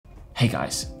Hey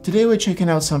guys, today we're checking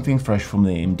out something fresh from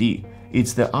the AMD.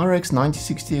 It's the RX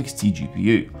 9060 XT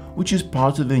GPU, which is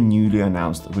part of the newly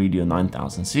announced Radeon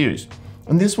 9000 series.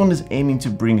 And this one is aiming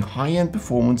to bring high-end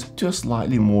performance to a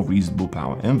slightly more reasonable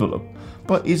power envelope.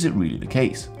 But is it really the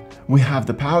case? We have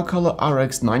the PowerColor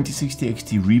RX 9060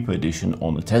 XT Reaper Edition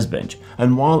on the test bench,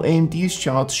 and while AMD's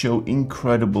charts show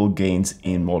incredible gains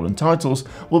in modern titles,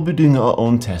 we'll be doing our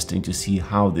own testing to see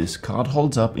how this card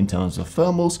holds up in terms of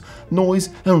thermals,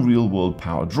 noise, and real-world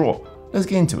power draw. Let's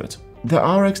get into it. The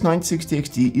RX 9060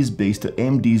 XT is based on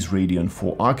AMD's Radeon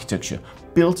 4 architecture,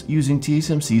 built using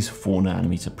TSMC's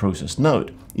 4nm process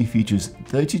node. It features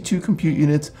 32 compute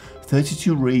units,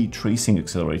 32 ray tracing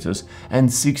accelerators,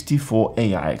 and 64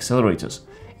 AI accelerators.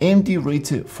 AMD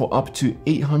rates it for up to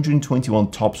 821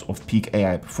 TOPS of peak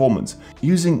AI performance,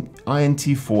 using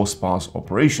INT4 sparse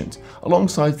operations,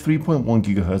 alongside 3.1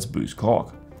 GHz boost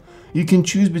clock. You can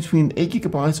choose between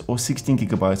 8GB or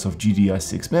 16GB of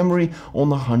GDDR6 memory on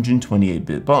the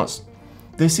 128-bit bus.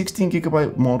 The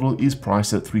 16GB model is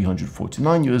priced at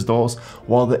 $349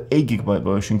 while the 8GB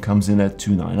version comes in at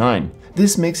 $299.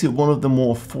 This makes it one of the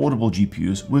more affordable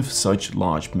GPUs with such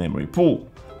large memory pool.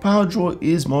 Power draw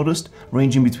is modest,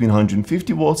 ranging between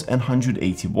 150 watts and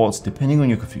 180 watts depending on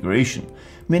your configuration.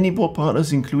 Many board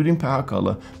partners, including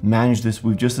PowerColor, manage this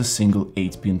with just a single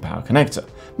 8-pin power connector,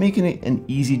 making it an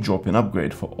easy drop-in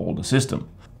upgrade for older system.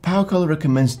 PowerColor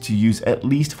recommends to use at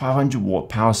least 500 watt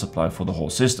power supply for the whole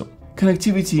system.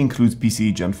 Connectivity includes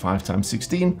PCIe Gen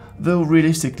 5x16, though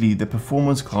realistically the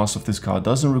performance class of this card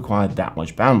doesn't require that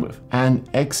much bandwidth. An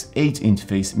X8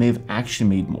 interface may have actually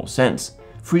made more sense,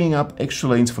 freeing up extra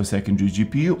lanes for secondary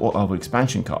GPU or other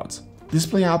expansion cards.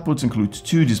 Display outputs include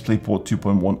two DisplayPort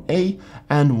 2.1a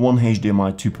and one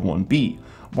HDMI 2.1b.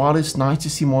 While it's nice to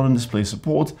see modern display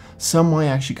support, some might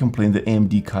actually complain that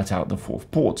AMD cut out the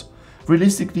fourth port.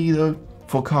 Realistically though,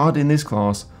 for a card in this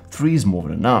class, 3 is more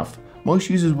than enough. Most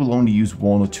users will only use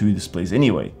 1 or 2 displays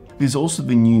anyway. There's also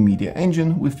the new media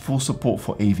engine with full support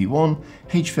for AV1,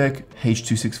 HVEC,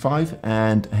 H.265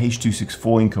 and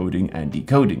H.264 encoding and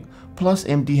decoding. Plus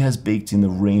AMD has baked in a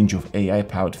range of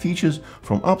AI-powered features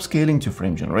from upscaling to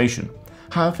frame generation.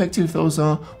 How effective those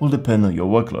are will depend on your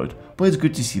workload, but it's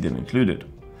good to see them included.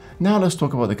 Now let's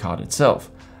talk about the card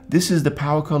itself. This is the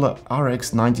PowerColor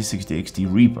RX 9060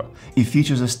 XT Reaper. It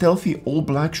features a stealthy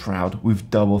all-black shroud with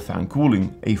double fan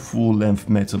cooling, a full-length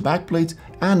metal backplate,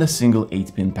 and a single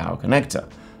 8-pin power connector.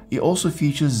 It also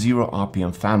features 0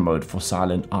 RPM fan mode for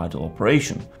silent idle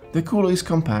operation. The cooler is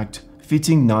compact,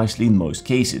 fitting nicely in most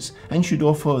cases, and should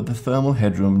offer the thermal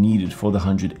headroom needed for the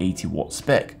 180 watt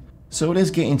spec. So let's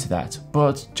get into that,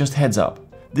 but just heads up,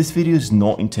 this video is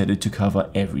not intended to cover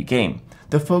every game.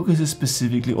 The focus is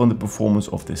specifically on the performance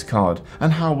of this card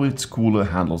and how its cooler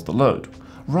handles the load.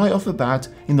 Right off the bat,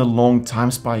 in the long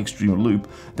TimeSpy Extreme loop,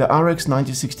 the RX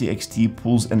 9060 XT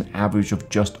pulls an average of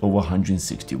just over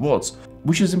 160 watts,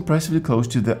 which is impressively close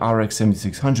to the RX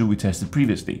 7600 we tested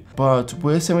previously. But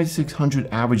where 7600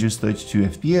 averages 32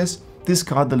 FPS, this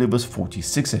card delivers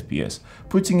 46 FPS,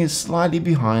 putting it slightly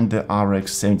behind the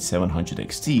RX 7700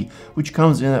 XT, which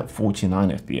comes in at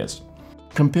 49 FPS.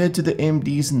 Compared to the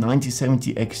AMD's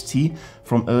 9070 XT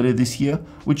from earlier this year,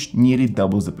 which nearly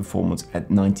doubles the performance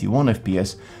at 91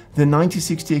 FPS, the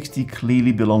 9060 XT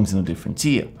clearly belongs in a different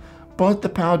tier. But the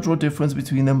power draw difference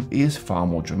between them is far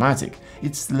more dramatic.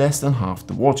 It's less than half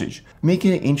the wattage,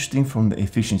 making it interesting from the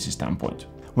efficiency standpoint.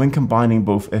 When combining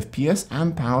both FPS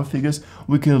and power figures,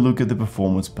 we can look at the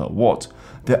performance per watt.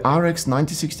 The RX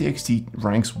 9060 XT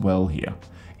ranks well here.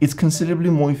 It's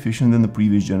considerably more efficient than the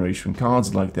previous generation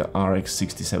cards like the RX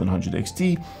 6700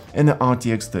 XT and the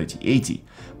RTX 3080,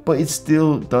 but it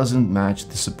still doesn't match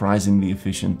the surprisingly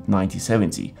efficient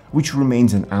 9070, which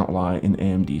remains an outlier in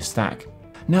AMD's stack.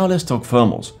 Now let's talk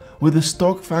thermals. With the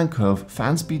stock fan curve,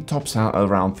 fan speed tops out at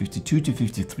around 52 to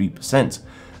 53%.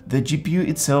 The GPU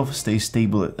itself stays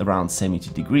stable at around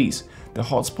 70 degrees, the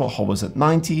hotspot hovers at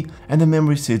 90, and the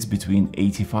memory sits between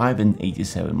 85 and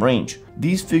 87 range.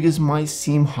 These figures might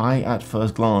seem high at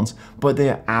first glance, but they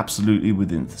are absolutely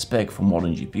within the spec for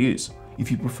modern GPUs.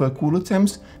 If you prefer cooler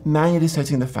temps, manually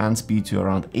setting the fan speed to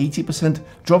around 80%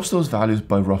 drops those values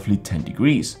by roughly 10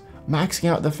 degrees. Maxing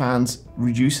out the fans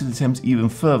reduces the temps even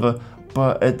further,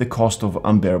 but at the cost of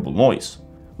unbearable noise.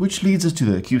 Which leads us to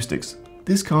the acoustics.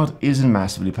 This card isn't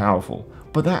massively powerful,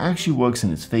 but that actually works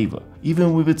in its favor.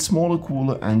 Even with its smaller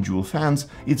cooler and dual fans,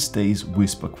 it stays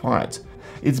whisper quiet.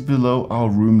 it's below our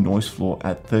room noise floor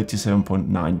at 37.9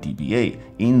 dBA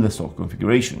in the stock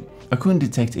configuration. I couldn't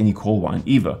detect any call whine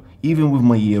either, even with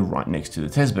my ear right next to the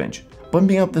test bench.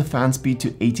 Bumping up the fan speed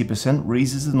to 80%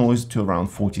 raises the noise to around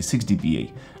 46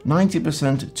 dBA,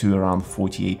 90% to around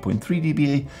 48.3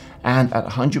 dBA, and at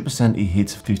 100% it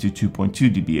hits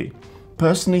 52.2 dBA.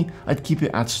 Personally, I'd keep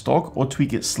it at stock or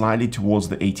tweak it slightly towards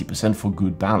the 80% for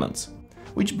good balance.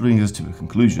 Which brings us to a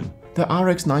conclusion. The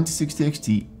RX 9060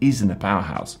 XT isn't a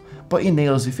powerhouse, but it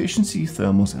nails efficiency,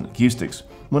 thermals and acoustics.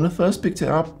 When I first picked it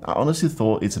up, I honestly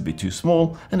thought it's a bit too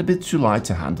small and a bit too light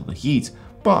to handle the heat,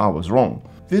 but I was wrong.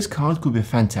 This card could be a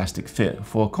fantastic fit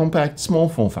for a compact, small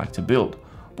form factor build.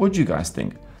 What do you guys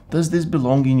think? Does this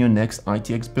belong in your next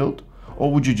ITX build?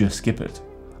 Or would you just skip it?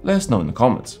 Let us know in the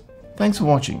comments. Thanks for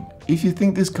watching. If you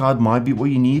think this card might be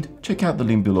what you need, check out the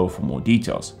link below for more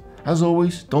details. As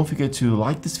always, don't forget to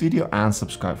like this video and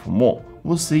subscribe for more.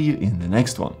 We'll see you in the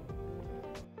next one.